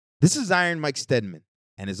This is Iron Mike Stedman,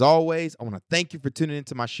 and as always, I want to thank you for tuning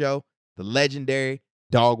into my show, the legendary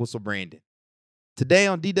Dog Whistle Branding. Today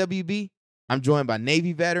on DWB, I'm joined by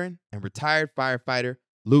Navy veteran and retired firefighter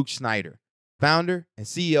Luke Schneider, founder and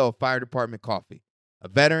CEO of Fire Department Coffee, a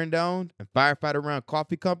veteran-owned and firefighter-run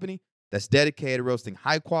coffee company that's dedicated to roasting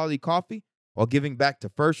high-quality coffee while giving back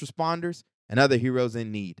to first responders and other heroes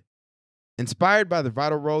in need. Inspired by the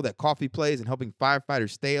vital role that coffee plays in helping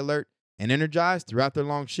firefighters stay alert and energized throughout their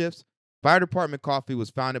long shifts, Fire Department Coffee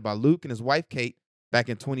was founded by Luke and his wife Kate back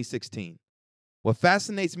in 2016. What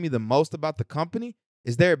fascinates me the most about the company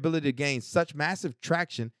is their ability to gain such massive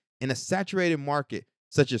traction in a saturated market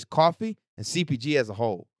such as coffee and CPG as a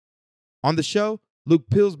whole. On the show,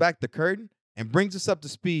 Luke peels back the curtain and brings us up to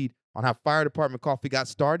speed on how Fire Department Coffee got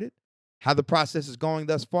started, how the process is going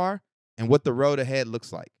thus far, and what the road ahead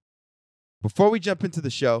looks like. Before we jump into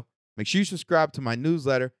the show, make sure you subscribe to my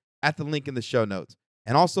newsletter at the link in the show notes,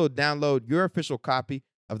 and also download your official copy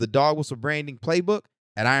of the Dog Whistle Branding Playbook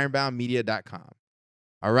at ironboundmedia.com.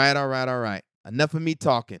 All right. Enough of me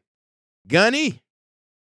talking. Gunny,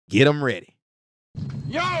 get them ready.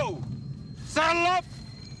 Yo! Saddle up!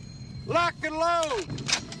 Lock and load!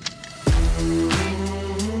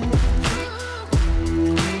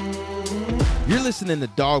 You're listening to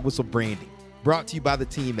Dog Whistle Branding, brought to you by the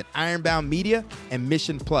team at Ironbound Media and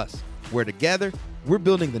Mission Plus, where together, we're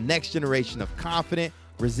building the next generation of confident,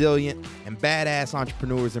 resilient, and badass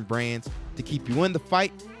entrepreneurs and brands to keep you in the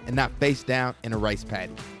fight and not face down in a rice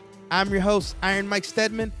paddy. I'm your host, Iron Mike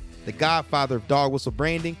Stedman, the godfather of Dog Whistle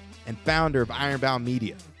Branding and founder of Ironbound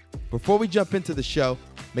Media. Before we jump into the show,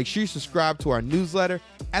 make sure you subscribe to our newsletter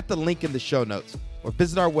at the link in the show notes, or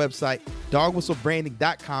visit our website,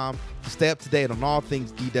 dogwhistlebranding.com, to stay up to date on all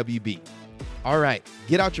things DWB. All right,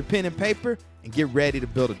 get out your pen and paper and get ready to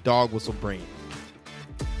build a dog whistle brand.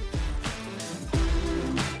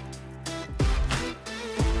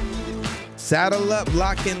 Saddle up,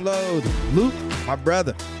 lock and load. Luke, my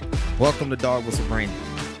brother, welcome to Dog Whistle Branding.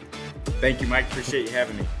 Thank you, Mike. Appreciate you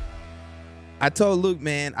having me. I told Luke,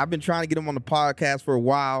 man, I've been trying to get him on the podcast for a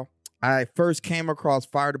while. I first came across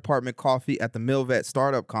Fire Department Coffee at the Milvet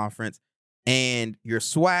Startup Conference, and your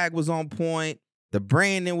swag was on point, the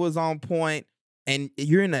branding was on point, and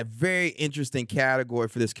you're in a very interesting category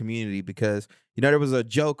for this community because, there was a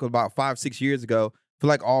joke about 5-6 years ago. I feel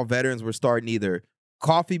like all veterans were starting either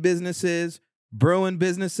coffee businesses, brewing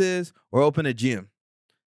businesses, or open a gym.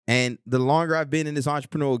 And the longer I've been in this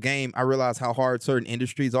entrepreneurial game, I realize how hard certain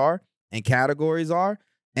industries are and categories are.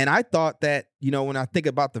 And I thought that, when I think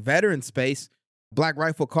about the veteran space, Black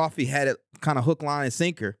Rifle Coffee had it kind of hook, line, and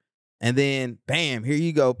sinker. And then, bam, here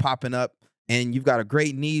you go, popping up. And you've got a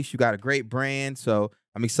great niche. You got a great brand. So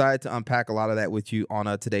I'm excited to unpack a lot of that with you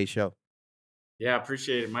on today's show. Yeah,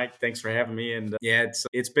 appreciate it, Mike. Thanks for having me. And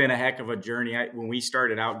it's been a heck of a journey. When we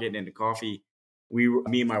started out getting into coffee,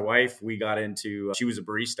 me and my wife, we got into, she was a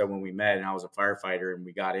barista when we met and I was a firefighter and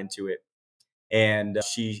we got into it. And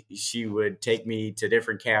she would take me to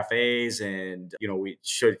different cafes and, we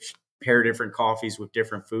should pair different coffees with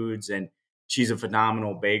different foods. And she's a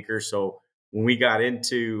phenomenal baker. So when we got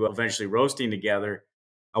into eventually roasting together,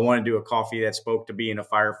 I wanted to do a coffee that spoke to being a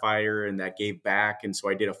firefighter and that gave back. And so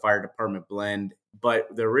I did a fire department blend. But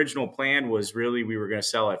the original plan was really we were going to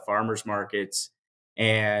sell at farmers markets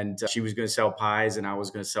and she was going to sell pies and I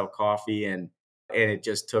was going to sell coffee. And it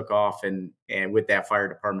just took off and with that fire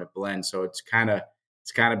department blend. So it's kind of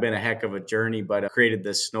been a heck of a journey, but it created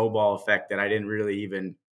this snowball effect that I didn't really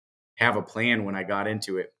even have a plan when I got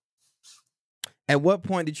into it. At what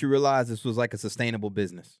point did you realize this was like a sustainable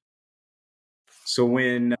business? So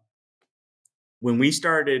when we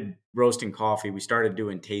started roasting coffee, we started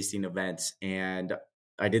doing tasting events and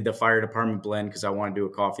I did the fire department blend because I wanted to do a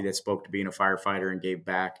coffee that spoke to being a firefighter and gave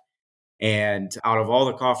back. And out of all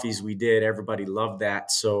the coffees we did, everybody loved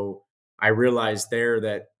that. So I realized there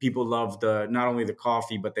that people loved not only the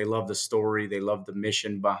coffee, but they loved the story. They loved the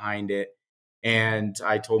mission behind it. And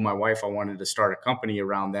I told my wife I wanted to start a company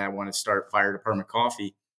around that. I wanted to start Fire Department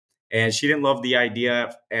Coffee. And she didn't love the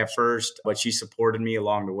idea at first, but she supported me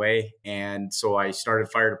along the way. And so I started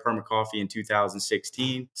Fire Department Coffee in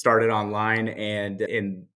 2016, started online. And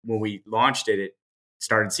when we launched it, it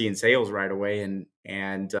started seeing sales right away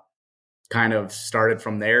and kind of started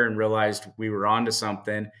from there and realized we were onto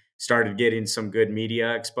something, started getting some good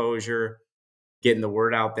media exposure, getting the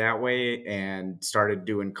word out that way, and started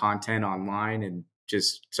doing content online and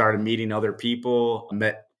just started meeting other people,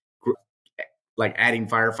 like adding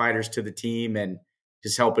firefighters to the team and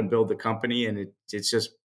just helping build the company. And it's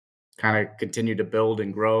just kind of continued to build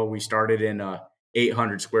and grow. We started in a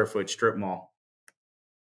 800 square foot strip mall.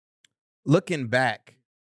 Looking back,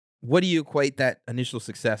 what do you equate that initial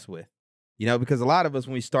success with? Because a lot of us,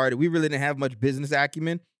 when we started, we really didn't have much business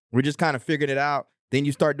acumen. We're just kind of figuring it out. Then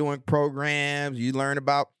you start doing programs, you learn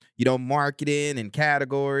about, marketing and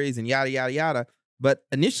categories and yada, yada, yada. But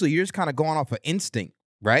initially, you're just kind of going off of instinct,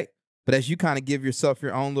 right? But as you kind of give yourself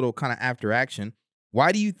your own little kind of after action,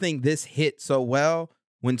 why do you think this hit so well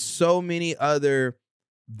when so many other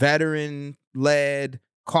veteran led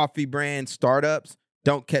coffee brand startups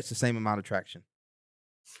don't catch the same amount of traction?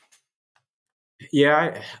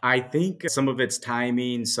 Yeah, I think some of it's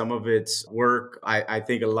timing, some of it's work. I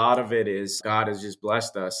think a lot of it is God has just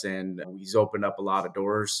blessed us and he's opened up a lot of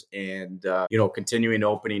doors and, continuing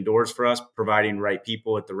opening doors for us, providing right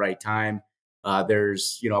people at the right time. I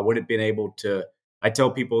wouldn't have been able to, I tell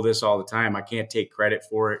people this all the time. I can't take credit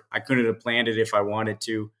for it. I couldn't have planned it if I wanted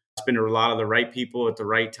to. It's been a lot of the right people at the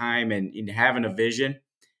right time and having a vision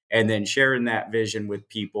and then sharing that vision with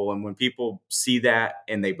people. And when people see that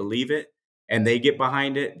and they believe it, and they get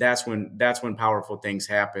behind it, that's when powerful things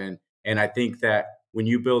happen. And I think that when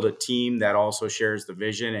you build a team that also shares the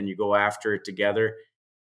vision and you go after it together,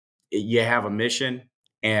 you have a mission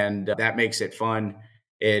and that makes it fun.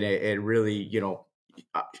 And it really,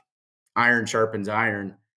 iron sharpens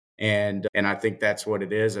iron. And I think that's what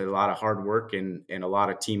it is, a lot of hard work and a lot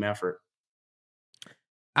of team effort.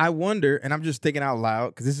 I wonder, and I'm just thinking out loud,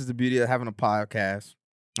 because this is the beauty of having a podcast.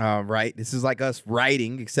 Right. This is like us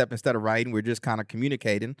writing, except instead of writing, we're just kind of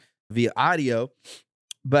communicating via audio.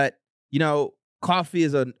 But, coffee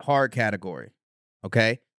is a hard category.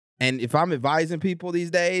 Okay. And if I'm advising people these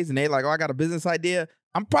days and they're like, oh, I got a business idea,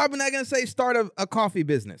 I'm probably not going to say start a coffee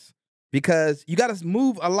business because you got to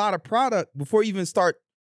move a lot of product before you even start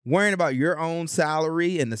worrying about your own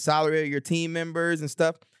salary and the salary of your team members and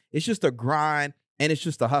stuff. It's just a grind and it's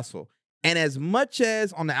just a hustle. And as much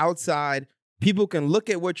as on the outside, people can look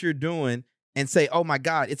at what you're doing and say, oh my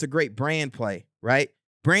God, it's a great brand play, right?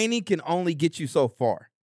 Branding can only get you so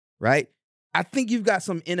far, right? I think you've got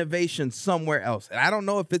some innovation somewhere else. And I don't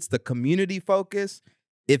know if it's the community focus,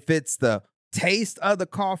 if it's the taste of the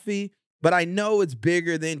coffee, but I know it's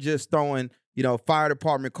bigger than just throwing, fire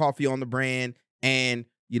department coffee on the brand and,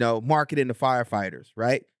 marketing the firefighters,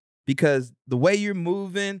 right? Because the way you're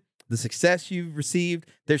moving, the success you've received,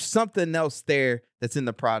 there's something else there that's in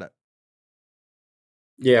the product.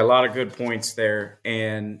 Yeah, a lot of good points there.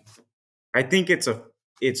 And I think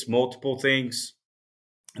it's multiple things.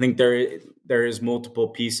 I think there is multiple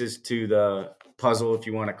pieces to the puzzle, if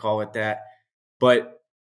you want to call it that. But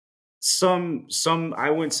some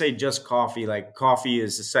I wouldn't say just coffee. Like coffee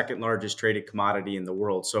is the second largest traded commodity in the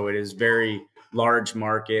world. So it is very large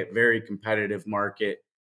market, very competitive market.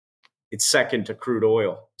 It's second to crude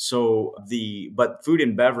oil. But food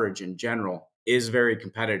and beverage in general is very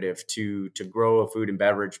competitive to grow a food and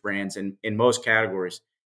beverage brands in most categories.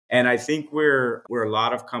 And I think where a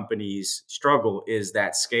lot of companies struggle is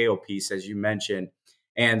that scale piece, as you mentioned.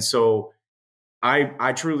 And so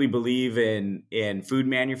I truly believe in food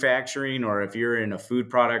manufacturing, or if you're in a food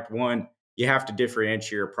product, you have to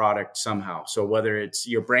differentiate your product somehow. So whether it's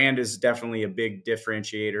your brand is definitely a big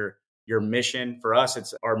differentiator, your mission, for us,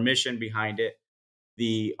 it's our mission behind it,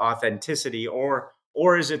 the authenticity, or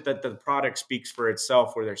is it that the product speaks for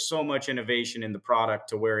itself, where there's so much innovation in the product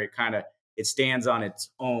to where it stands on its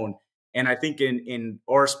own. And I think in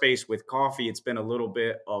our space with coffee, it's been a little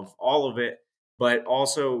bit of all of it, but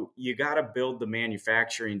also you got to build the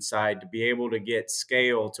manufacturing side to be able to get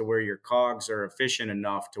scale to where your cogs are efficient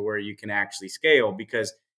enough to where you can actually scale.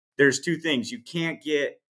 Because there's two things. You can't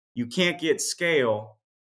get scale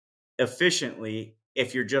efficiently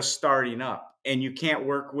if you're just starting up, and you can't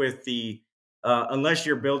work with unless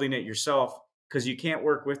you're building it yourself, because you can't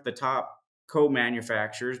work with the top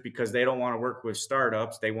co-manufacturers because they don't want to work with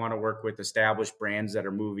startups. They want to work with established brands that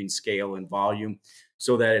are moving scale and volume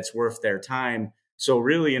so that it's worth their time. So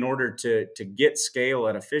really, in order to get scale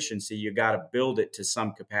and efficiency, you got to build it to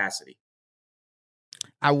some capacity.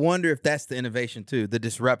 I wonder if that's the innovation too, the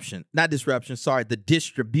distribution,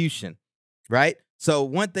 right? So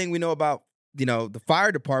one thing we know about, the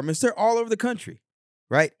fire departments, they're all over the country,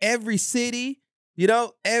 right? Every city,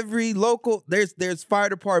 every local, there's fire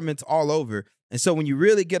departments all over. And so when you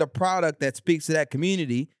really get a product that speaks to that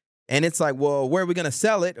community, and it's like, well, where are we going to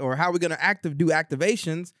sell it, or how are we going to do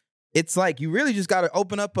activations? It's like you really just got to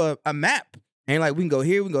open up a map, and like we can go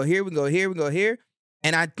here, we can go here, we can go here, we can go here.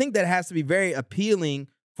 And I think that has to be very appealing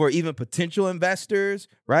for even potential investors,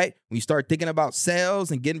 right? When you start thinking about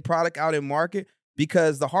sales and getting product out in market,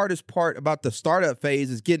 because the hardest part about the startup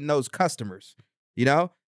phase is getting those customers,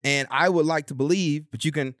 And I would like to believe, but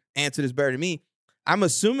you can answer this better than me, I'm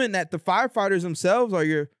assuming that the firefighters themselves are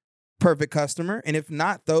your perfect customer. And if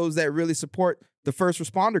not, those that really support the first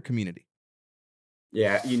responder community.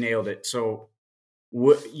 Yeah, you nailed it. So,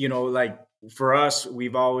 like for us,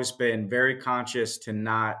 we've always been very conscious to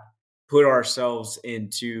not put ourselves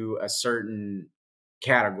into a certain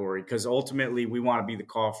category, because ultimately we want to be the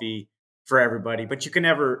coffee for everybody, but you can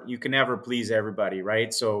never please everybody,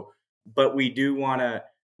 right? So, but we never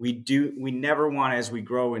want, as we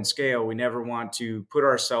grow and scale, we never want to put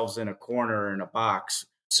ourselves in a corner or in a box.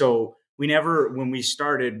 So we never, when we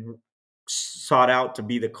started, sought out to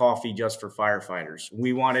be the coffee just for firefighters.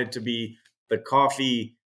 We wanted to be the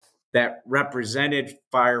coffee that represented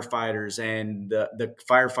firefighters and the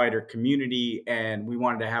firefighter community. And we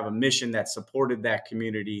wanted to have a mission that supported that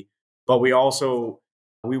community. But we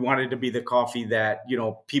wanted to be the coffee that,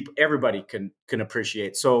 people, everybody can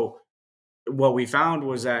appreciate. So what we found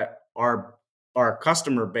was that our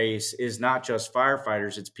customer base is not just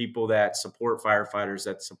firefighters. It's people that support firefighters,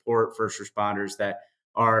 that support first responders, that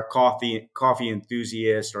are coffee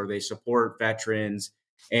enthusiasts, or they support veterans,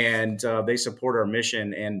 and they support our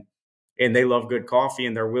mission, and they love good coffee,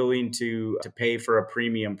 and they're willing to pay for a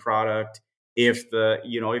premium product if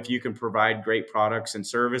you can provide great products and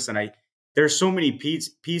service. And there's so many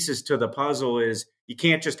pieces to the puzzle. Is you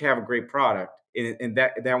can't just have a great product, and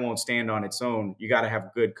that won't stand on its own. You got to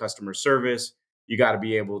have good customer service. You got to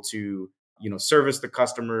be able to service the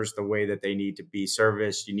customers the way that they need to be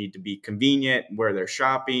serviced. You need to be convenient where they're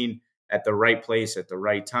shopping, at the right place at the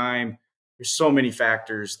right time. There's so many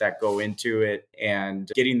factors that go into it, and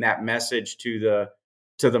getting that message to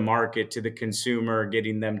the market, to the consumer,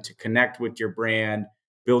 getting them to connect with your brand,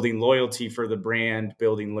 building loyalty for the brand,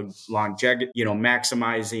 building longevity,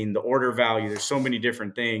 maximizing the order value. There's so many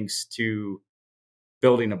different things to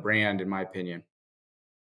building a brand, in my opinion.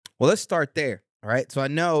 Well, let's start there. All right. So I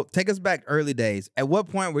know, take us back early days. At what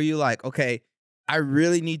point were you like, okay, I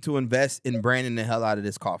really need to invest in branding the hell out of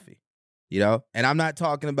this coffee? And I'm not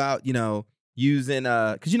talking about, using,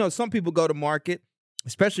 because, some people go to market,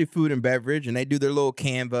 especially food and beverage, and they do their little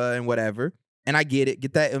Canva and whatever. And I get it,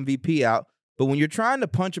 get that MVP out. But when you're trying to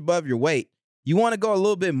punch above your weight, you want to go a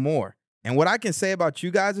little bit more. And what I can say about you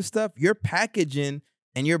guys' stuff, your packaging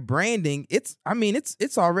and your branding, it's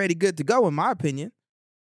already good to go, in my opinion.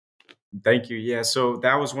 Thank you. Yeah. So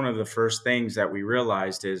that was one of the first things that we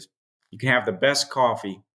realized is you can have the best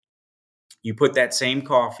coffee. You put that same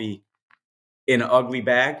coffee in an ugly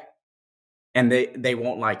bag, and they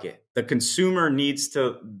won't like it. The consumer needs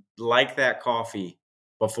to like that coffee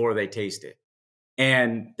before they taste it.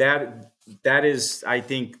 And that is, I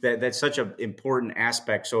think that's such an important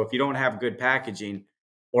aspect. So if you don't have good packaging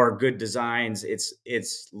or good designs,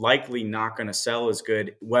 it's likely not going to sell as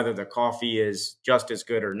good, whether the coffee is just as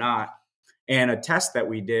good or not. And a test that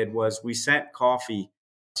we did was we sent coffee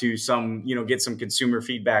to some, get some consumer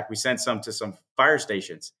feedback. We sent some to some fire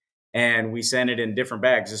stations, and we sent it in different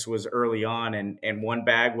bags. This was early on, and one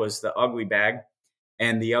bag was the ugly bag,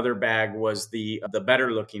 and the other bag was the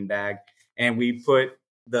better looking bag. And we put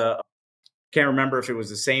can't remember if it was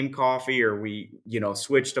the same coffee or we,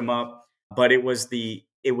 switched them up, but it was the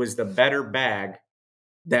better bag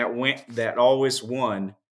that always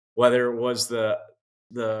won, whether it was the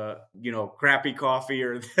crappy coffee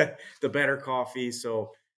or the better coffee.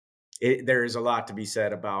 So there is a lot to be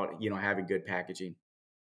said about, having good packaging.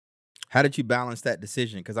 How did you balance that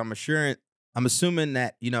decision? Because I'm assuming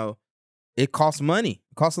that, it costs money.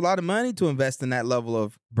 It costs a lot of money to invest in that level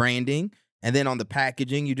of branding. And then on the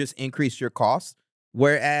packaging, you just increase your costs.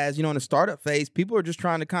 Whereas, in the startup phase, people are just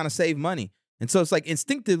trying to kind of save money. And so it's like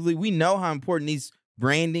instinctively, we know how important these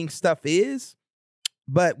branding stuff is.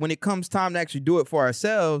 But when it comes time to actually do it for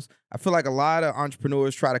ourselves, I feel like a lot of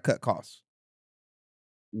entrepreneurs try to cut costs.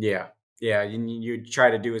 Yeah. Yeah. You try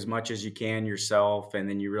to do as much as you can yourself. And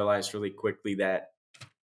then you realize really quickly that,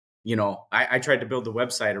 I tried to build the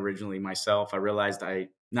website originally myself. I realized I'm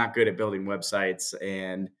not good at building websites,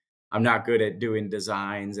 and I'm not good at doing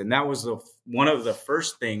designs. And that was one of the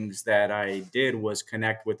first things that I did, was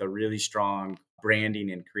connect with a really strong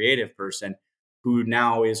branding and creative person who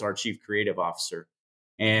now is our chief creative officer.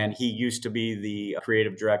 And he used to be the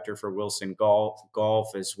creative director for Wilson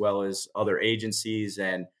Golf, as well as other agencies,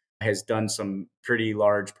 and has done some pretty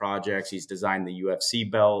large projects. He's designed the UFC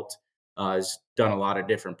belt, has done a lot of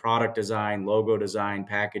different product design, logo design,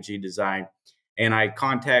 packaging design. And I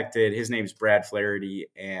contacted, his name's Brad Flaherty,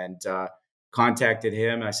 and contacted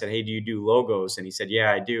him. I said, hey, do you do logos? And he said,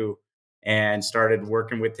 yeah, I do. And started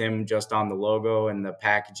working with him just on the logo and the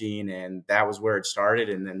packaging. And that was where it started.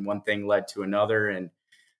 And then one thing led to another, and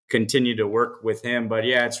continue to work with him. But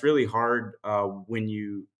yeah, it's really hard when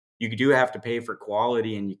you do have to pay for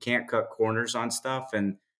quality, and you can't cut corners on stuff.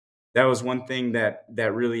 And that was one thing that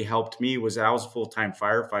really helped me. Was I was a full-time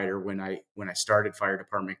firefighter when I started Fire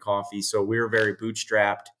Department Coffee. So we were very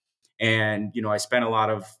bootstrapped. And, I spent a lot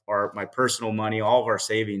of my personal money, all of our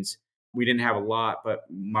savings. We didn't have a lot, but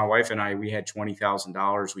my wife and I, we had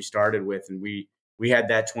 $20,000 we started with, and we had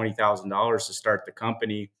that $20,000 to start the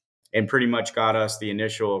company, and pretty much got us the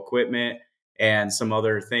initial equipment and some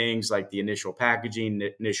other things like the initial packaging,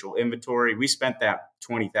 the initial inventory. We spent that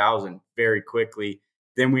 20,000 very quickly.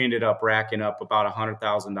 Then we ended up racking up about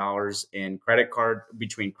 $100,000 in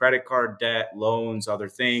between credit card debt, loans, other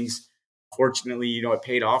things. Fortunately, it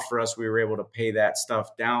paid off for us. We were able to pay that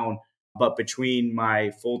stuff down. But between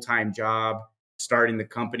my full-time job, starting the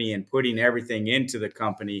company, and putting everything into the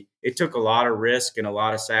company, it took a lot of risk and a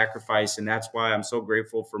lot of sacrifice. And that's why I'm so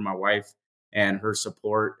grateful for my wife and her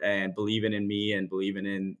support and believing in me and believing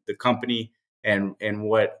in the company and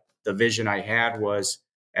what the vision I had was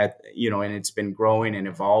and it's been growing and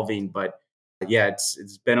evolving. But yeah,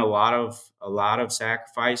 it's been a lot of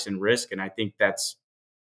sacrifice and risk. And I think that's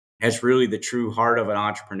really the true heart of an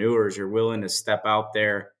entrepreneur, is you're willing to step out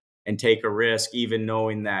there and take a risk, even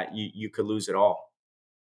knowing that you could lose it all.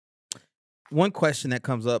 One question that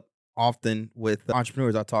comes up often with the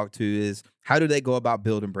entrepreneurs I talk to is, how do they go about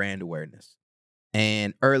building brand awareness?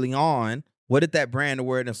 And early on, what did that brand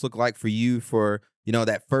awareness look like for you for,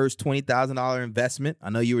 that first $20,000 investment? I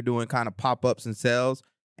know you were doing kind of pop-ups and sales.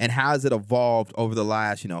 And how has it evolved over the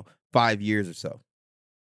last, 5 years or so?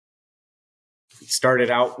 Started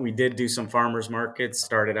out, we did do some farmers markets,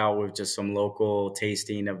 started out with just some local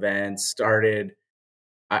tasting events.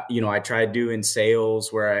 I tried doing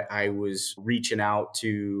sales where I was reaching out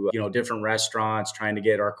to, different restaurants, trying to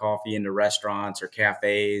get our coffee into restaurants or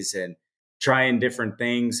cafes and trying different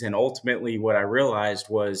things. And ultimately what I realized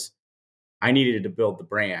was I needed to build the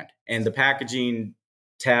brand, and the packaging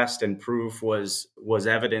test and proof was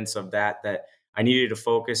evidence of that I needed to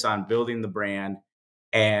focus on building the brand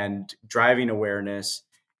and driving awareness,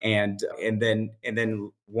 and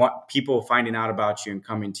then want people finding out about you and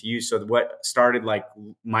coming to you. So what started like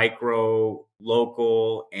micro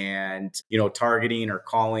local and targeting or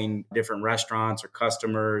calling different restaurants or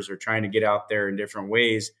customers or trying to get out there in different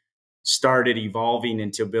ways started evolving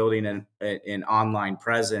into building an online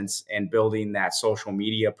presence and building that social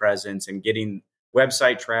media presence and getting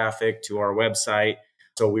website traffic to our website.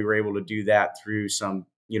 So we were able to do that through some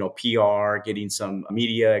PR, getting some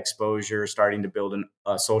media exposure, starting to build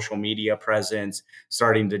a social media presence,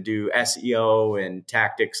 starting to do SEO and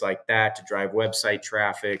tactics like that to drive website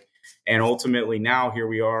traffic. And ultimately now here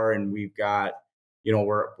we are, and we've got,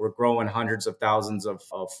 we're growing hundreds of thousands of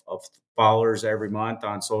followers every month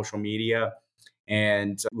on social media.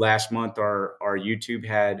 And last month, our YouTube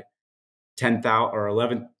had 10,000 or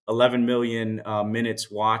 11 million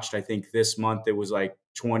minutes watched. I think this month it was like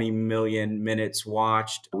 20 million minutes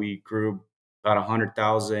watched. We grew about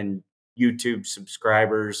 100,000 YouTube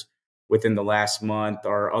subscribers within the last month.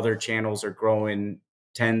 Our other channels are growing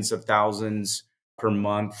tens of thousands per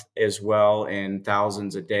month as well, and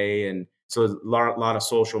thousands a day. And so a lot of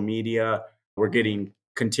social media. We're getting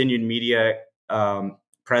continued media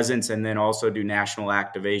presence, and then also do national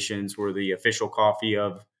activations. We're the official coffee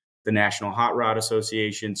of the National Hot Rod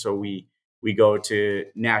Association. So we go to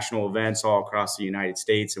national events all across the United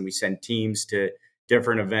States, and we send teams to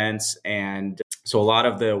different events. And so a lot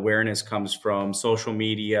of the awareness comes from social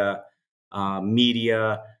media,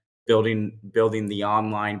 building the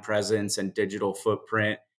online presence and digital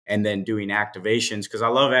footprint, and then doing activations. Because I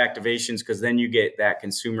love activations, because then you get that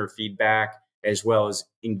consumer feedback, as well as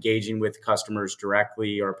engaging with customers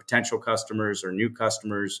directly, or potential customers or new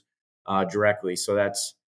customers directly. So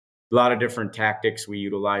that's a lot of different tactics we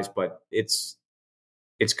utilize, but it's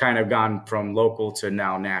kind of gone from local to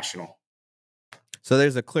now national. So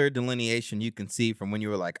there's a clear delineation you can see from when you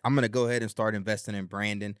were like, I'm going to go ahead and start investing in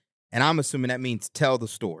branding. And I'm assuming that means tell the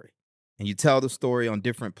story. And you tell the story on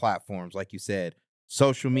different platforms, like you said,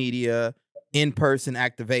 social media, in-person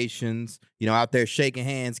activations, out there shaking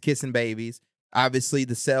hands, kissing babies, obviously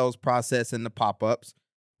the sales process and the pop-ups.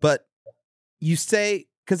 But you say,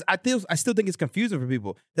 because I still think it's confusing for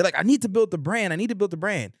people. They're like, I need to build the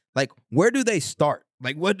brand. Like, where do they start?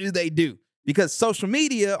 Like, what do they do? Because social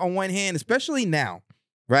media, on one hand, especially now,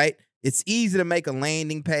 right? It's easy to make a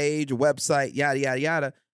landing page, a website, yada, yada,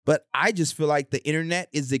 yada. But I just feel like the internet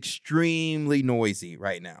is extremely noisy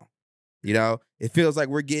right now. It feels like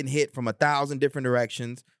we're getting hit from 1,000 different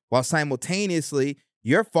directions, while simultaneously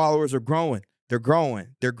your followers are growing. They're growing.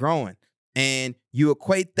 And you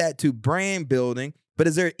equate that to brand building. But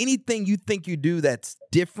is there anything you think you do that's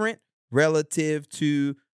different relative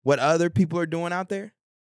to what other people are doing out there?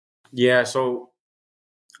 Yeah. So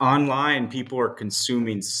online, people are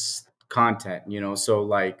consuming content, so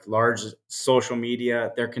like large social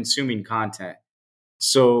media, they're consuming content.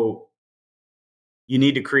 So you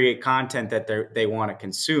need to create content that they want to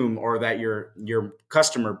consume, or that your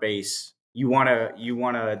customer base, you want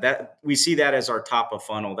to that we see that as our top of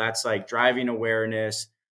funnel. That's like driving awareness.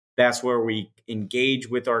 That's where we engage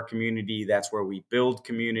with our community. That's where we build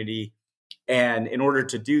community. And in order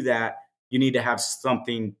to do that, you need to have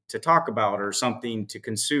something to talk about, or something to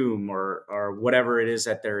consume, or whatever it is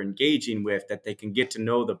that they're engaging with, that they can get to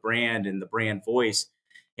know the brand and the brand voice.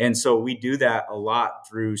 And so we do that a lot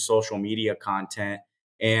through social media content.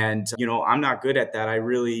 And I'm not good at that. I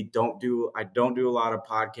don't do a lot of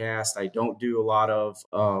podcasts. I don't do a lot of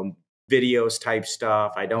videos type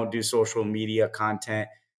stuff. I don't do social media content.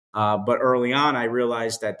 But early on, I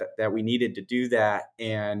realized that we needed to do that,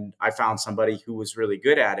 and I found somebody who was really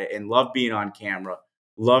good at it and loved being on camera,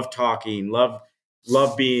 loved talking, loved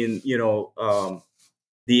being, the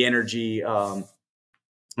energy on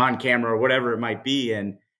camera, or whatever it might be.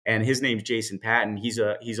 And his name's Jason Patton. He's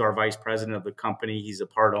our vice president of the company. He's a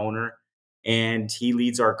part owner, and he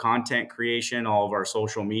leads our content creation, all of our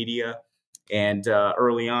social media. And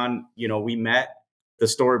early on, we met. The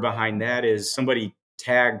story behind that is somebody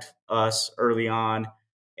tagged us early on,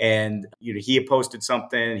 and he had posted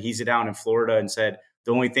something. He's down in Florida, and said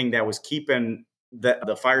the only thing that was keeping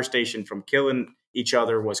the fire station from killing each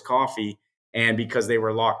other was coffee, and because they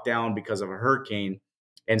were locked down because of a hurricane.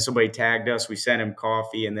 And somebody tagged us. We sent him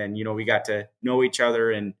coffee, and then we got to know each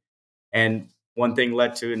other, and one thing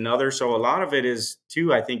led to another. So a lot of it is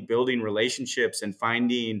too, I think, building relationships and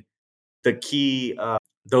finding the key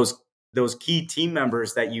those key team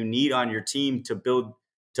members that you need on your team to build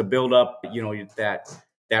up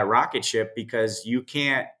that rocket ship. Because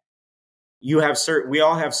we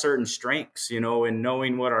all have certain strengths, and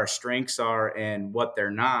knowing what our strengths are and what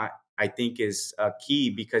they're not, I think is key,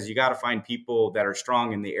 because you got to find people that are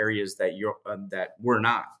strong in the areas that we're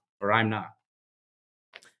not, or I'm not.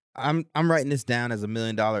 I'm writing this down as $1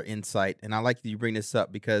 million insight, and I like that you bring this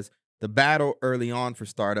up, because the battle early on for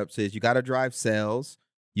startups is you got to drive sales,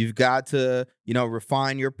 you've got to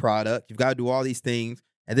refine your product, you've got to do all these things,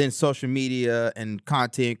 and then social media and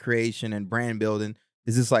content creation and brand building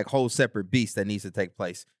is this like whole separate beast that needs to take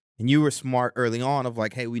place. And you were smart early on of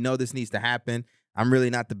like, hey, we know this needs to happen. I'm really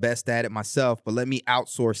not the best at it myself, but let me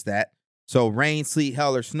outsource that. So rain, sleet,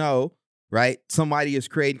 hell, or snow, right? Somebody is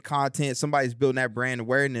creating content, somebody's building that brand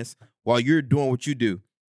awareness while you're doing what you do,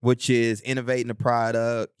 which is innovating the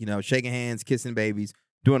product, shaking hands, kissing babies,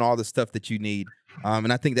 doing all the stuff that you need.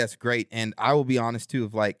 And I think that's great. And I will be honest too,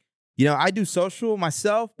 of like, I do social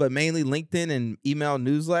myself, but mainly LinkedIn and email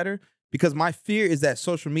newsletter, because my fear is that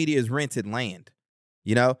social media is rented land.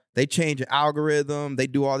 They change your algorithm, they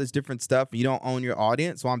do all this different stuff, and you don't own your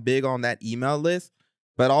audience. So I'm big on that email list.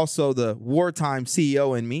 But also the wartime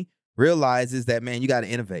CEO in me realizes that, man, you got to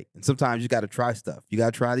innovate. And sometimes you got to try stuff. You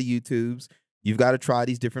got to try the YouTubes. You've got to try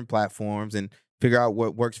these different platforms and figure out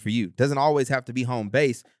what works for you. It doesn't always have to be home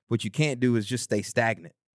base. What you can't do is just stay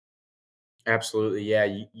stagnant. Absolutely.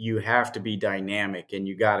 Yeah. You have to be dynamic, and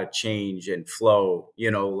you got to change and flow,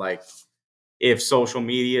 like if social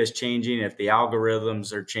media is changing, if the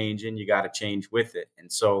algorithms are changing, you got to change with it.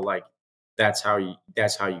 And so like, that's how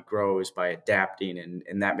you grow, is by adapting,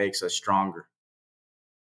 and that makes us stronger.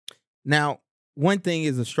 Now, one thing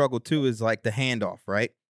is a struggle too is like the handoff,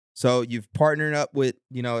 right? So you've partnered up with,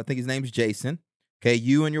 I think his name's Jason. Okay.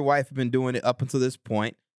 You and your wife have been doing it up until this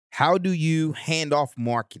point. How do you hand off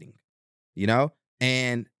marketing,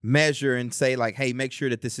 and measure and say like, hey, make sure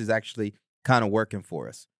that this is actually kind of working for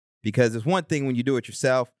us? Because it's one thing when you do it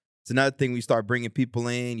yourself. It's another thing when you start bringing people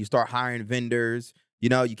in, you start hiring vendors, you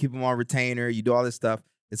keep them on retainer, you do all this stuff.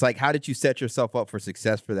 It's like, how did you set yourself up for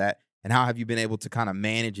success for that? And how have you been able to kind of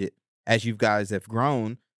manage it as you guys have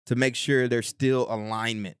grown to make sure there's still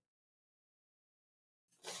alignment?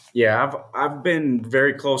 Yeah, I've been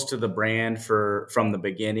very close to the brand from the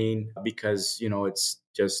beginning, because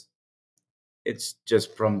it's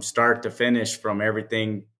just from start to finish, from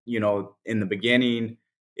everything. In the beginning,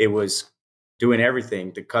 it was doing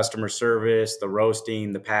everything: the customer service, the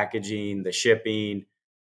roasting, the packaging, the shipping,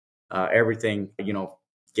 everything.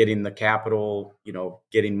 Getting the capital,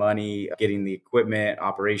 getting money, getting the equipment,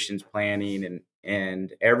 operations planning,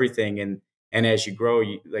 and everything. And as you grow,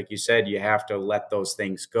 like you said, you have to let those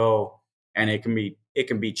things go, and it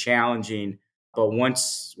can be challenging. But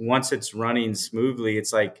once it's running smoothly,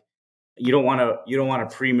 it's like you don't want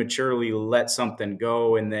to prematurely let something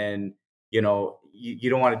go, and then you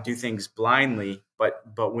don't want to do things blindly.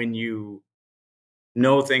 But when you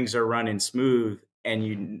know things are running smooth, and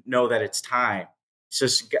you know that it's time, it's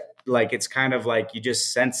just like, it's kind of like you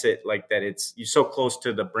just sense it, like that you're so close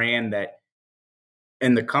to the brand that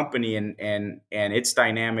and the company, and it's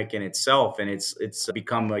dynamic in itself, and it's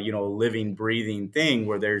become a, living, breathing thing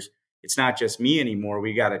where it's not just me anymore.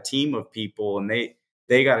 We got a team of people, and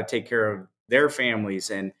they got to take care of their families,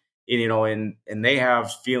 and and they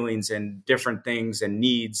have feelings and different things and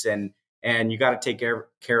needs, and you got to take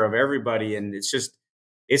care of everybody. And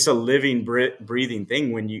it's a living, breathing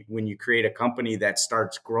thing when you create a company that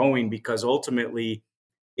starts growing, because ultimately,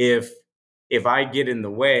 if I get in the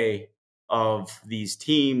way of these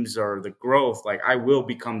teams or the growth, like, I will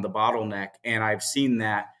become the bottleneck. And I've seen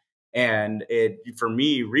that. And for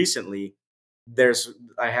me recently,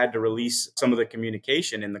 I had to release some of the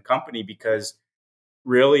communication in the company, because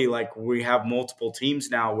really, like, we have multiple teams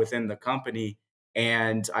now within the company.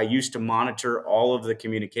 And I used to monitor all of the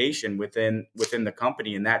communication within the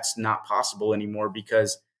company. And that's not possible anymore,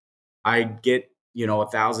 because I get,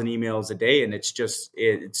 1,000 emails a day, and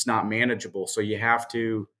it's not manageable. So you have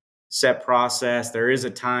to set process. There is a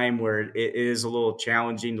time where it is a little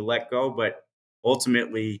challenging to let go, but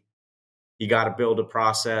ultimately you got to build a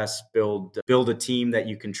process, build a team that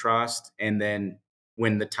you can trust. And then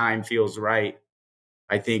when the time feels right,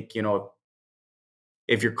 I think,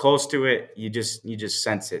 if you're close to it, you just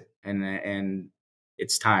sense it, and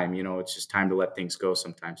it's time, it's just time to let things go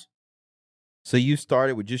sometimes. So you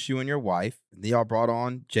started with just you and your wife, and then y'all brought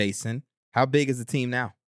on Jason. How big is the team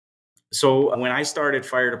now? So when I started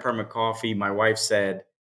Fire Department Coffee, my wife said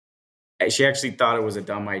she actually thought it was a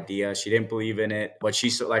dumb idea. She didn't believe in it, but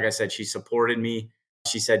like I said, she supported me.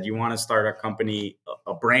 She said, "You want to start a company,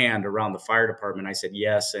 a brand around the fire department?" I said,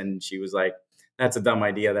 "Yes." And she was like, "That's a dumb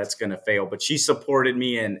idea. That's going to fail." But she supported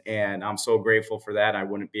me, and I'm so grateful for that. I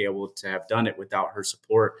wouldn't be able to have done it without her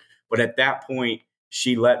support. But at that point,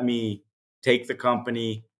 she let me take the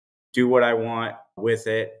company, do what I want with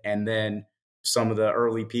it. And then some of the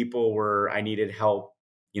early people were, I needed help,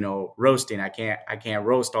 roasting. I can't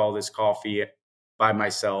roast all this coffee by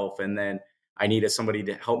myself. And then I needed somebody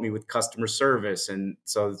to help me with customer service. And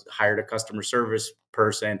so hired a customer service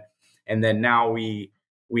person. And then now we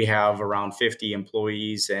have around 50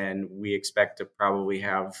 employees, and we expect to probably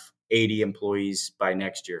have 80 employees by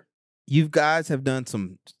next year. You guys have done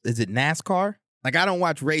is it NASCAR? Like, I don't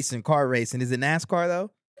watch car racing. Is it NASCAR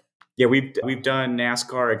though? Yeah, we've done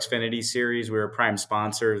NASCAR Xfinity Series. We were a prime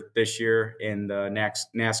sponsor this year in the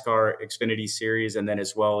NASCAR Xfinity Series, and then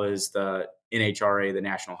as well as the NHRA, the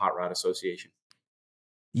National Hot Rod Association.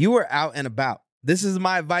 You were out and about. This is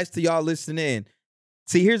my advice to y'all listening in.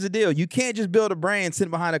 See, here's the deal. You can't just build a brand sitting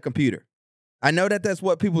behind a computer. I know that that's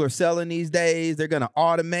what people are selling these days. They're going to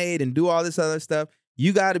automate and do all this other stuff.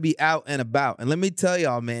 You got to be out and about. And let me tell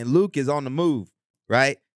y'all, man, Luke is on the move,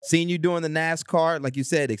 right? Seeing you doing the NASCAR, like you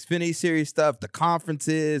said, Xfinity Series stuff, the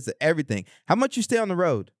conferences, everything. How much you stay on the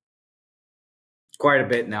road? Quite a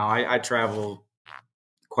bit now. I travel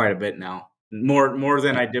quite a bit now, more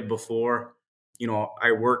than I did before.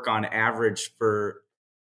 I work on average for,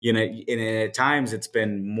 and at times it's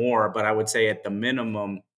been more, but I would say at the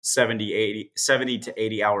minimum 70 to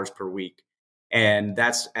 80 hours per week. And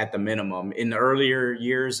that's at the minimum. In the earlier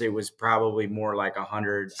years, it was probably more like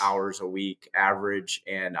 100 hours a week average.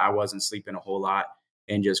 And I wasn't sleeping a whole lot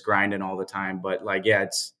and just grinding all the time. But like, yeah,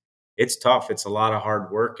 it's tough. It's a lot of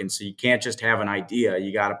hard work. And so you can't just have an idea.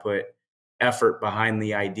 You got to put effort behind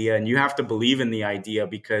the idea, and you have to believe in the idea,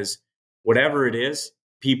 because whatever it is,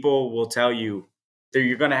 people will tell you,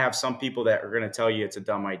 you're going to have some people that are going to tell you it's a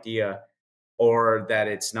dumb idea or that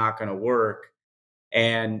it's not going to work.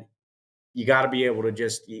 And you got to be able to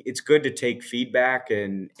it's good to take feedback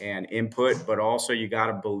and input, but also you got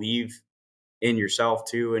to believe in yourself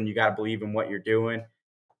too. And you got to believe in what you're doing.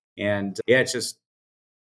 And yeah, it's just,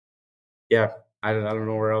 yeah, I don't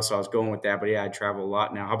know where else I was going with that, but yeah, I travel a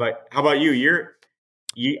lot now. How about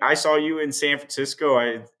you? I saw you in San Francisco.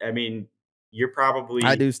 I mean, you're probably,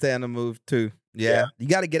 I do stay on the move too. yeah. Yeah. You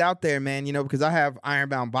got to get out there, man, because I have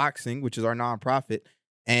Ironbound Boxing, which is our nonprofit.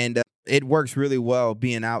 And it works really well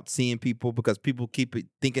being out, seeing people, because people keep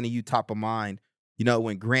thinking of you top of mind,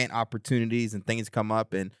 when grant opportunities and things come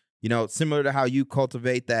up. And, similar to how you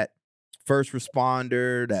cultivate that first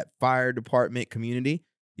responder, that fire department community,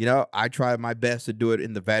 I try my best to do it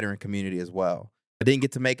in the veteran community as well. I didn't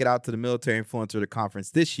get to make it out to the Military Influencer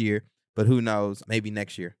Conference this year, but who knows, maybe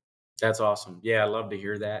next year. That's awesome. Yeah, I love to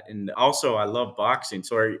hear that. And also, I love boxing.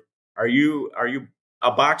 So are you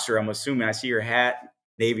a boxer? I'm assuming. I see your hat,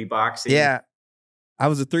 Navy boxing. Yeah. I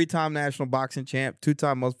was a 3-time national boxing champ,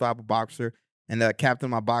 2-time most valuable boxer, and captain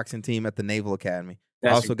of my boxing team at the Naval Academy.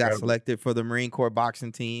 That's I also got incredible. selected for the Marine Corps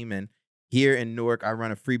boxing team. And here in Newark, I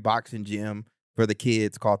run a free boxing gym for the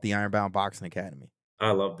kids called the Ironbound Boxing Academy.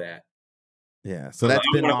 I love that. Yeah, so that's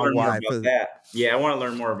been I my want to learn more why about for. that. Yeah, I want to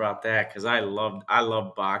learn more about that because I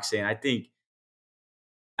love boxing.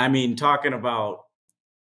 I mean, talking about,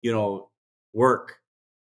 you know, work,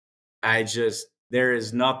 there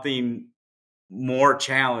is nothing more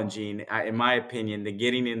challenging, in my opinion, than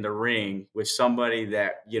getting in the ring with somebody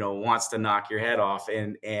that, wants to knock your head off,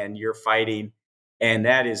 and you're fighting. And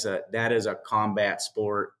that is a combat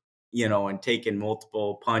sport, and taking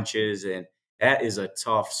multiple punches, and that is a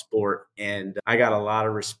tough sport. And I got a lot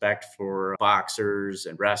of respect for boxers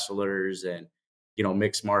and wrestlers and,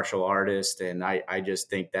 mixed martial artists. And I just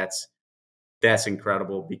think that's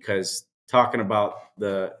incredible, because talking about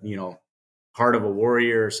the, heart of a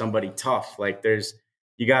warrior or somebody tough, like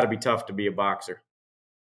you got to be tough to be a boxer.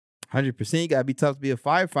 100%, you gotta be tough to be a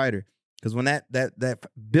firefighter, because when that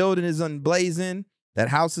building is unblazing, that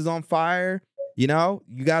house is on fire, you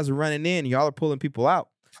guys are running in, y'all are pulling people out,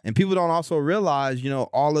 and people don't also realize,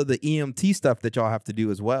 all of the EMT stuff that y'all have to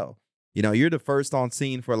do as well. You're the first on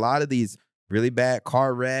scene for a lot of these really bad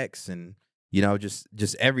car wrecks and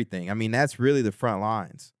just everything. I mean, that's really the front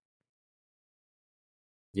lines.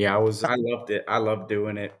 Yeah, I loved it. I loved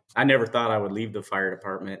doing it. I never thought I would leave the fire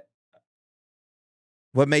department.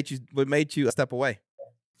 What made you step away?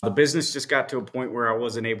 The business just got to a point where I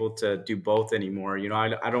wasn't able to do both anymore. I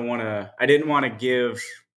didn't want to give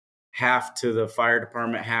half to the fire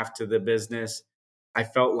department, half to the business. I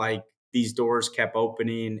felt like these doors kept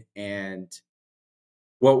opening, and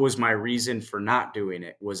what was my reason for not doing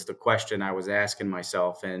it was the question I was asking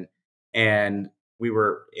myself. And we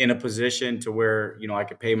were in a position to where, I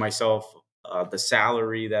could pay myself the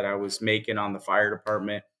salary that I was making on the fire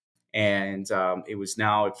department. And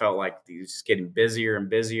it felt like it was getting busier and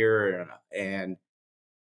busier. And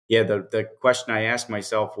yeah, the question I asked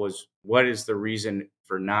myself was, what is the reason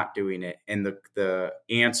for not doing it? And the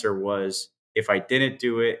answer was, if I didn't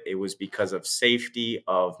do it, it was because of safety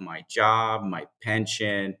of my job, my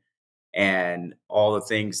pension, and all the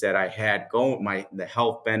things that I had going, the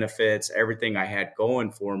health benefits, everything I had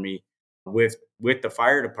going for me with the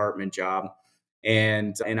fire department job.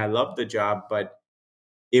 And I loved the job, but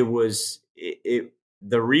the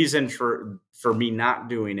reason for me not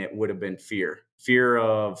doing it would have been fear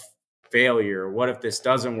of failure. What if this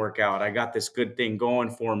doesn't work out? I got this good thing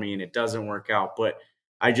going for me and it doesn't work out. But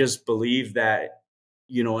I just believe that,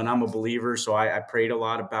 and I'm a believer, so I prayed a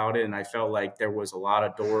lot about it, and I felt like there was a lot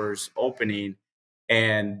of doors opening,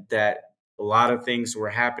 and that a lot of things were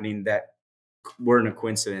happening that weren't a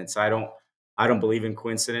coincidence. I don't believe in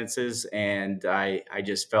coincidences, and I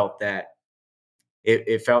just felt that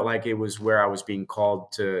it felt like it was where I was being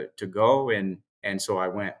called to go, and so I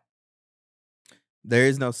went. There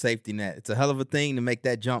is no safety net. It's a hell of a thing to make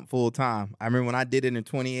that jump full time. I remember when I did it in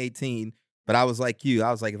 2018, but I was like you.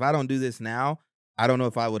 I was like, if I don't do this now, I don't know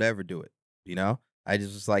if I would ever do it. I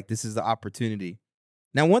just was like, this is the opportunity.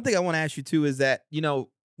 Now, one thing I want to ask you too is that,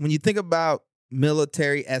 when you think about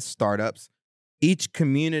military S startups, each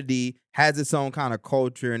community has its own kind of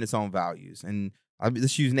culture and its own values. And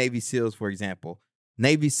let's use Navy SEALs, for example.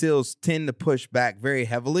 Navy SEALs tend to push back very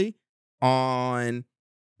heavily on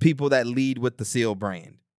people that lead with the SEAL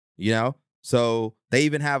brand, you know? So they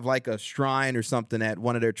even have like a shrine or something at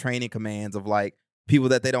one of their training commands of like people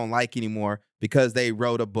that they don't like anymore because they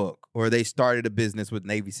wrote a book or they started a business with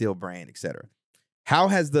Navy SEAL brand, et cetera. How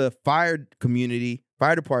has the fire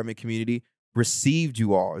department community received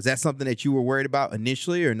you all? Is that something that you were worried about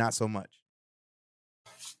initially or not so much?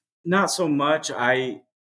 Not so much.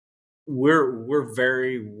 We're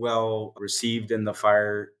very well received in the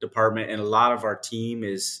fire department, and a lot of our team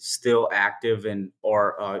is still active and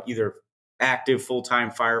or either active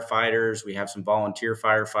full-time firefighters. We have some volunteer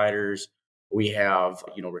firefighters. We have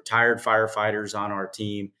retired firefighters on our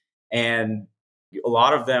team, and a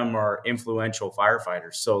lot of them are influential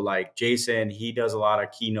firefighters. So like Jason, he does a lot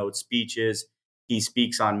of keynote speeches. He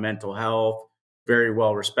speaks on mental health, very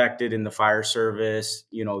well respected in the fire service.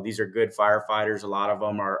 These are good firefighters. A lot of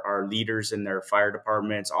them are leaders in their fire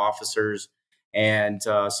departments, officers. And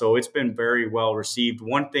so it's been very well received.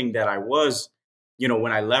 One thing that I was,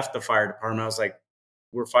 when I left the fire department, I was like,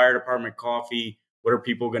 we're fire department coffee. What are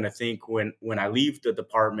people going to think when I leave the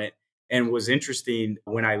department? And it was interesting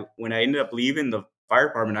when I ended up leaving the fire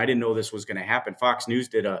department, I didn't know this was going to happen. Fox News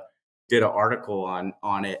did an article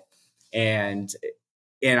on it. And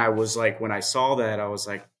I was like, when I saw that, I was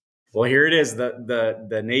like, well, here it is.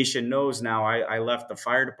 The nation knows now I left the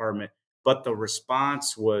fire department. But the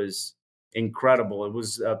response was incredible. It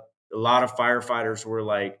was a lot of firefighters were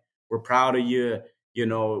like, we're proud of you,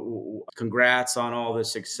 congrats on all the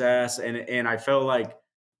success. And I felt like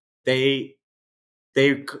they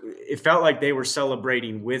it felt like they were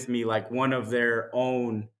celebrating with me, like one of their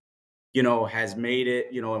own, has made it,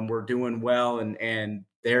 and we're doing well, and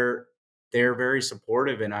they're very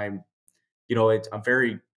supportive, and I'm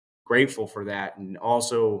very grateful for that. And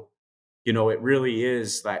also, it really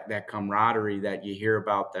is that camaraderie that you hear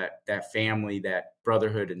about, that family, that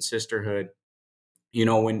brotherhood and sisterhood.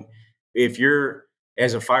 When if you're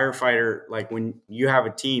as a firefighter, like when you have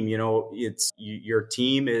a team, your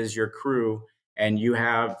team is your crew, and you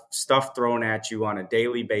have stuff thrown at you on a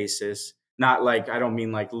daily basis. Not like, I don't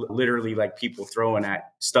mean like literally like people throwing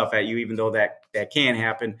at stuff at you, even though that can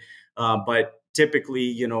happen. But typically,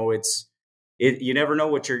 you never know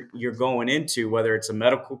what you're going into, whether it's a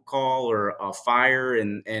medical call or a fire,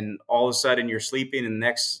 and all of a sudden you're sleeping, and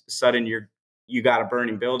next sudden you got a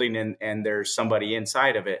burning building, and there's somebody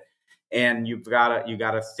inside of it, and you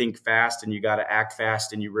gotta think fast, and you gotta act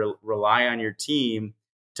fast, and you rely on your team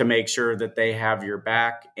to make sure that they have your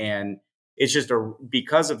back. And it's just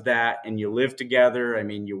because of that, and you live together. I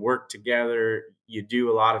mean, you work together, you do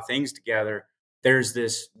a lot of things together. There's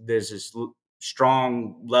this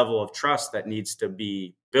strong level of trust that needs to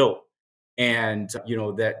be built. And,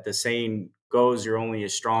 that the saying goes, you're only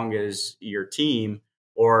as strong as your team,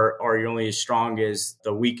 or you're only as strong as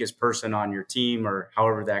the weakest person on your team, or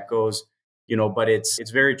however that goes, but it's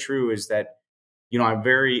very true, is that,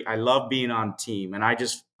 I love being on team. And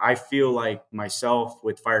I feel like myself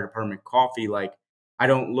with Fire Department Coffee, like I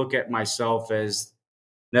don't look at myself as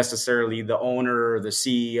necessarily the owner or the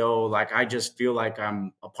CEO. Like, I just feel like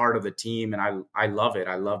I'm a part of the team, and I love it.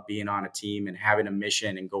 I love being on a team and having a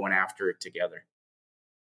mission and going after it together.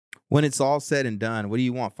 When it's all said and done, what do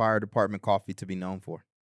you want Fire Department Coffee to be known for?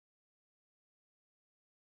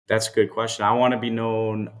 That's a good question. I want to be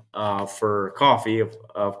known for coffee,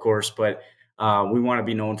 of course, but we want to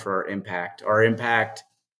be known for our impact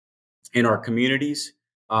in our communities,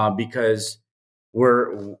 because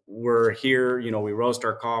we're here. We roast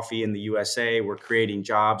our coffee in the USA. We're creating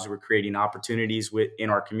jobs. We're creating opportunities in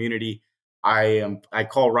our community. I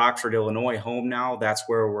call Rockford, Illinois home now. That's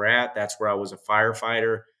where we're at. That's where I was a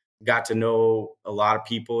firefighter. Got to know a lot of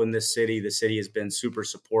people in this city. The city has been super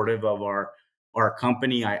supportive of our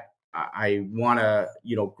company. I want to,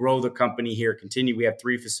 grow the company here, continue. We have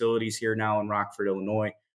 3 facilities here now in Rockford,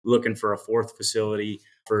 Illinois, looking for a 4th facility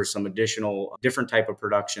for some different type of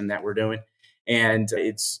production that we're doing. And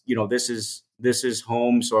it's, this is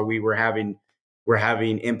home. So we're having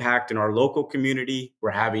impact in our local community.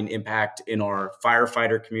 We're having impact in our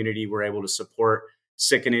firefighter community. We're able to support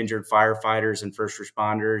sick and injured firefighters and first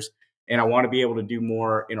responders. And I want to be able to do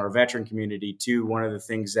more in our veteran community too. One of the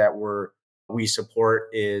things that we support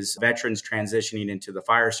is veterans transitioning into the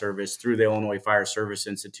fire service through the Illinois Fire Service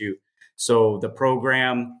Institute. So the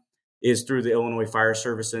program is through the Illinois Fire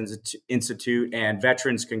Service Institute, and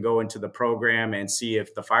veterans can go into the program and see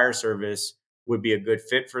if the fire service would be a good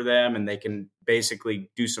fit for them. And they can basically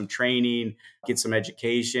do some training, get some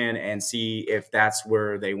education, and see if that's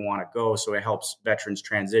where they want to go. So it helps veterans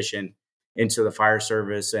transition into the fire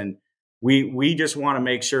service. And we just want to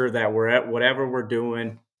make sure that we're at whatever we're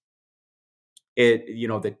doing,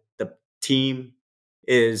 the team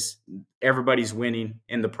is, everybody's winning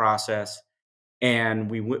in the process, and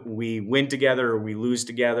we win together or we lose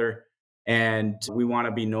together. And we want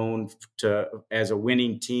to be known as a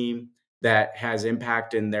winning team that has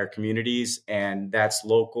impact in their communities, and that's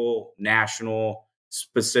local, national,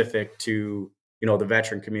 specific to the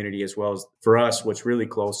veteran community, as well as for us, what's really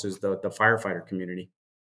close is the firefighter community.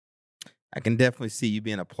 I can definitely see you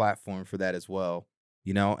being a platform for that as well.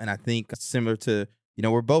 And I think similar to,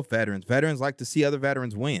 we're both veterans. Veterans like to see other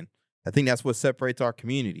veterans win. I think that's what separates our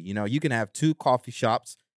community. You can have 2 coffee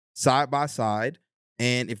shops side by side,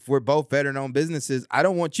 and if we're both veteran-owned businesses, I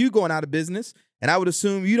don't want you going out of business, and I would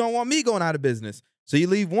assume you don't want me going out of business. So you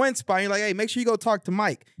leave one spot, and you're like, hey, make sure you go talk to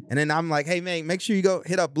Mike. And then I'm like, hey, man, make sure you go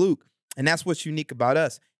hit up Luke. And that's what's unique about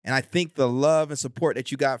us. And I think the love and support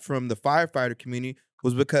that you got from the firefighter community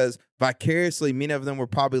was because vicariously, many of them were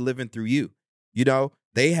probably living through you.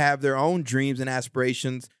 They have their own dreams and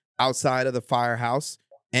aspirations outside of the firehouse.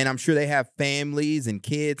 And I'm sure they have families and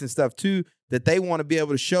kids and stuff too that they want to be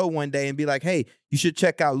able to show one day and be like, hey, you should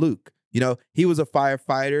check out Luke. He was a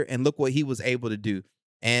firefighter and look what he was able to do.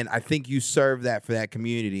 And I think you serve that for that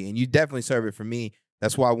community, and you definitely serve it for me.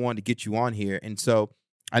 That's why I wanted to get you on here. And so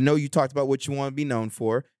I know you talked about what you want to be known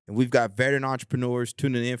for, and we've got veteran entrepreneurs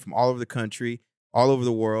tuning in from all over the country, all over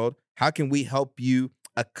the world. How can we help you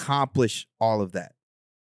accomplish all of that?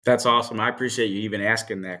 That's awesome. I appreciate you even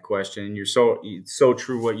asking that question. And you're so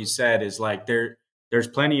true. What you said is like there's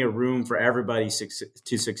plenty of room for everybody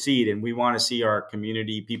to succeed. And we want to see our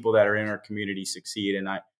community, people that are in our community succeed. And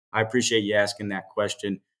I appreciate you asking that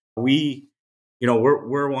question. We're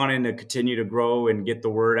wanting to continue to grow and get the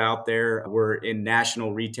word out there. We're in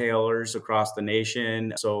national retailers across the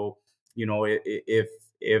nation. So, if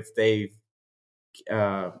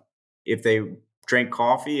they drink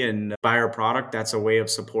coffee and buy our product, that's a way of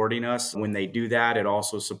supporting us. When they do that, it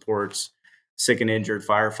also supports sick and injured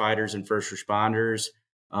firefighters and first responders.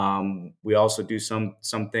 We also do some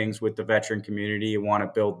things with the veteran community. Want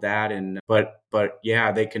to build that, but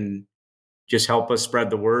yeah, they can just help us spread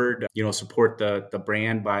the word. Support the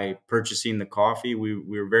brand by purchasing the coffee.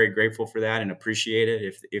 We're very grateful for that and appreciate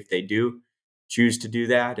it if they do choose to do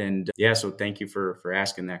that. And so thank you for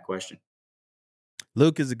asking that question.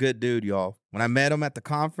 Luke is a good dude, y'all. When I met him at the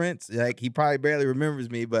conference, he probably barely remembers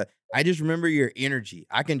me, but I just remember your energy.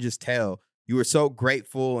 I can just tell you were so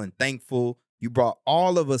grateful and thankful. You brought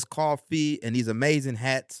all of us coffee and these amazing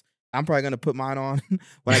hats. I'm probably going to put mine on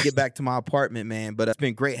when I get back to my apartment, man. But it's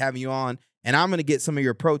been great having you on. And I'm going to get some of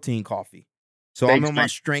your protein coffee. So Thanks,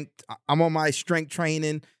 I'm on my strength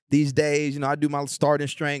training these days. I do my starting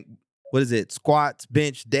strength. What is it? Squats,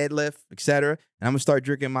 bench, deadlift, etc. And I'm going to start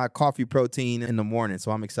drinking my coffee protein in the morning.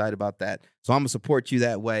 So I'm excited about that. So I'm going to support you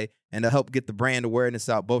that way and to help get the brand awareness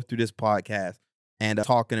out both through this podcast and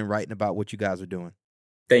talking and writing about what you guys are doing.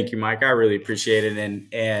 Thank you, Mike. I really appreciate it.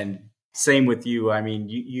 And same with you. I mean,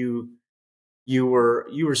 you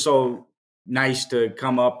were so nice to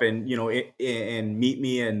come up and, and meet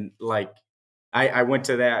me. And I went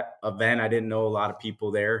to that event. I didn't know a lot of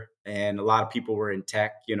people there, and a lot of people were in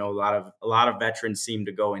tech. A lot of veterans seem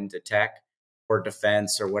to go into tech or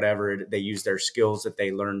defense or whatever. They use their skills that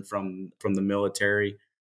they learned from the military.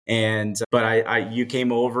 But you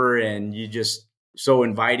came over and you just so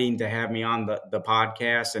inviting to have me on the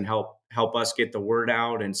podcast and help us get the word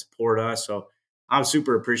out and support us. So I'm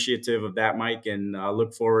super appreciative of that, Mike, and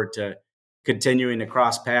look forward to continuing to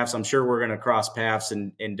cross paths. I'm sure we're going to cross paths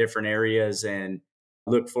in different areas, and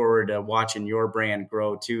look forward to watching your brand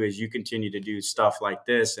grow too as you continue to do stuff like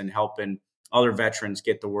this and helping other veterans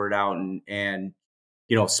get the word out and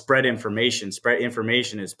spread information. Spread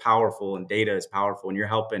information is powerful and data is powerful,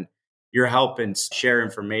 and you're helping share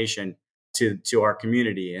information to our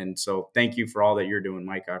community. And so thank you for all that you're doing,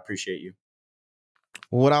 Mike. I appreciate you.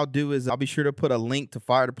 Well, what I'll do is I'll be sure to put a link to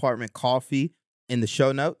Fire Department Coffee in the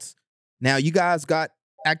show notes. Now, you guys got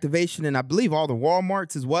activation in, I believe, all the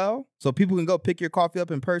Walmarts as well, so people can go pick your coffee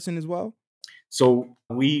up in person as well? So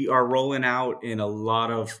we are rolling out in a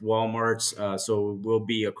lot of Walmarts, so we'll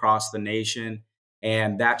be across the nation,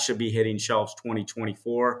 and that should be hitting shelves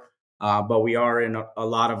 2024. But we are in a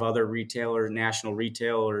lot of other retailers, national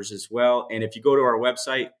retailers as well. And if you go to our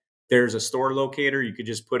website, there's a store locator. You could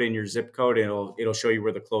just put in your zip code, and it'll show you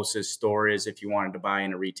where the closest store is if you wanted to buy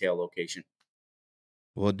in a retail location.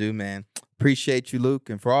 Will do, man. Appreciate you, Luke.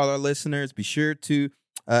 And for all our listeners, be sure to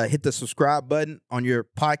hit the subscribe button on your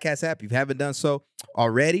podcast app if you haven't done so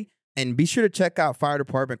already. And be sure to check out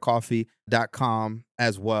firedepartmentcoffee.com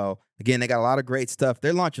as well. Again, they got a lot of great stuff.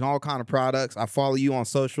 They're launching all kind of products. I follow you on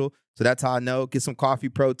social, so that's how I know. Get some coffee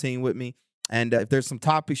protein with me. And if there's some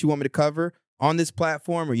topics you want me to cover on this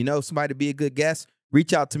platform, or somebody to be a good guest,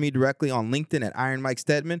 reach out to me directly on LinkedIn at Iron Mike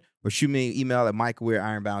Stedman, or shoot me an email at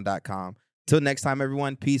mike@ironbound.com. Till next time,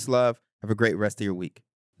 everyone, peace, love. Have a great rest of your week.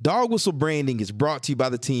 Dog Whistle Branding is brought to you by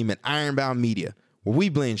the team at Ironbound Media, where we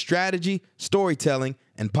blend strategy, storytelling,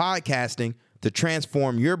 and podcasting to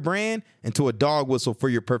transform your brand into a dog whistle for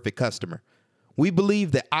your perfect customer. We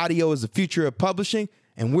believe that audio is the future of publishing,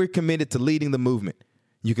 and we're committed to leading the movement.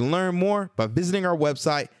 You can learn more by visiting our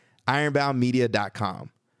website,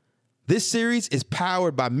 ironboundmedia.com. This series is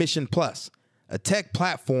powered by Mission Plus, a tech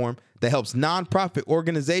platform that helps nonprofit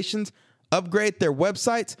organizations upgrade their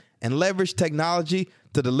websites and leverage technology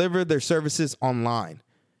to deliver their services online.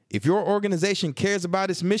 If your organization cares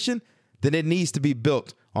about its mission, then it needs to be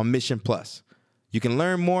built on Mission Plus. You can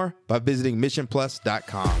learn more by visiting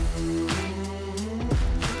missionplus.com.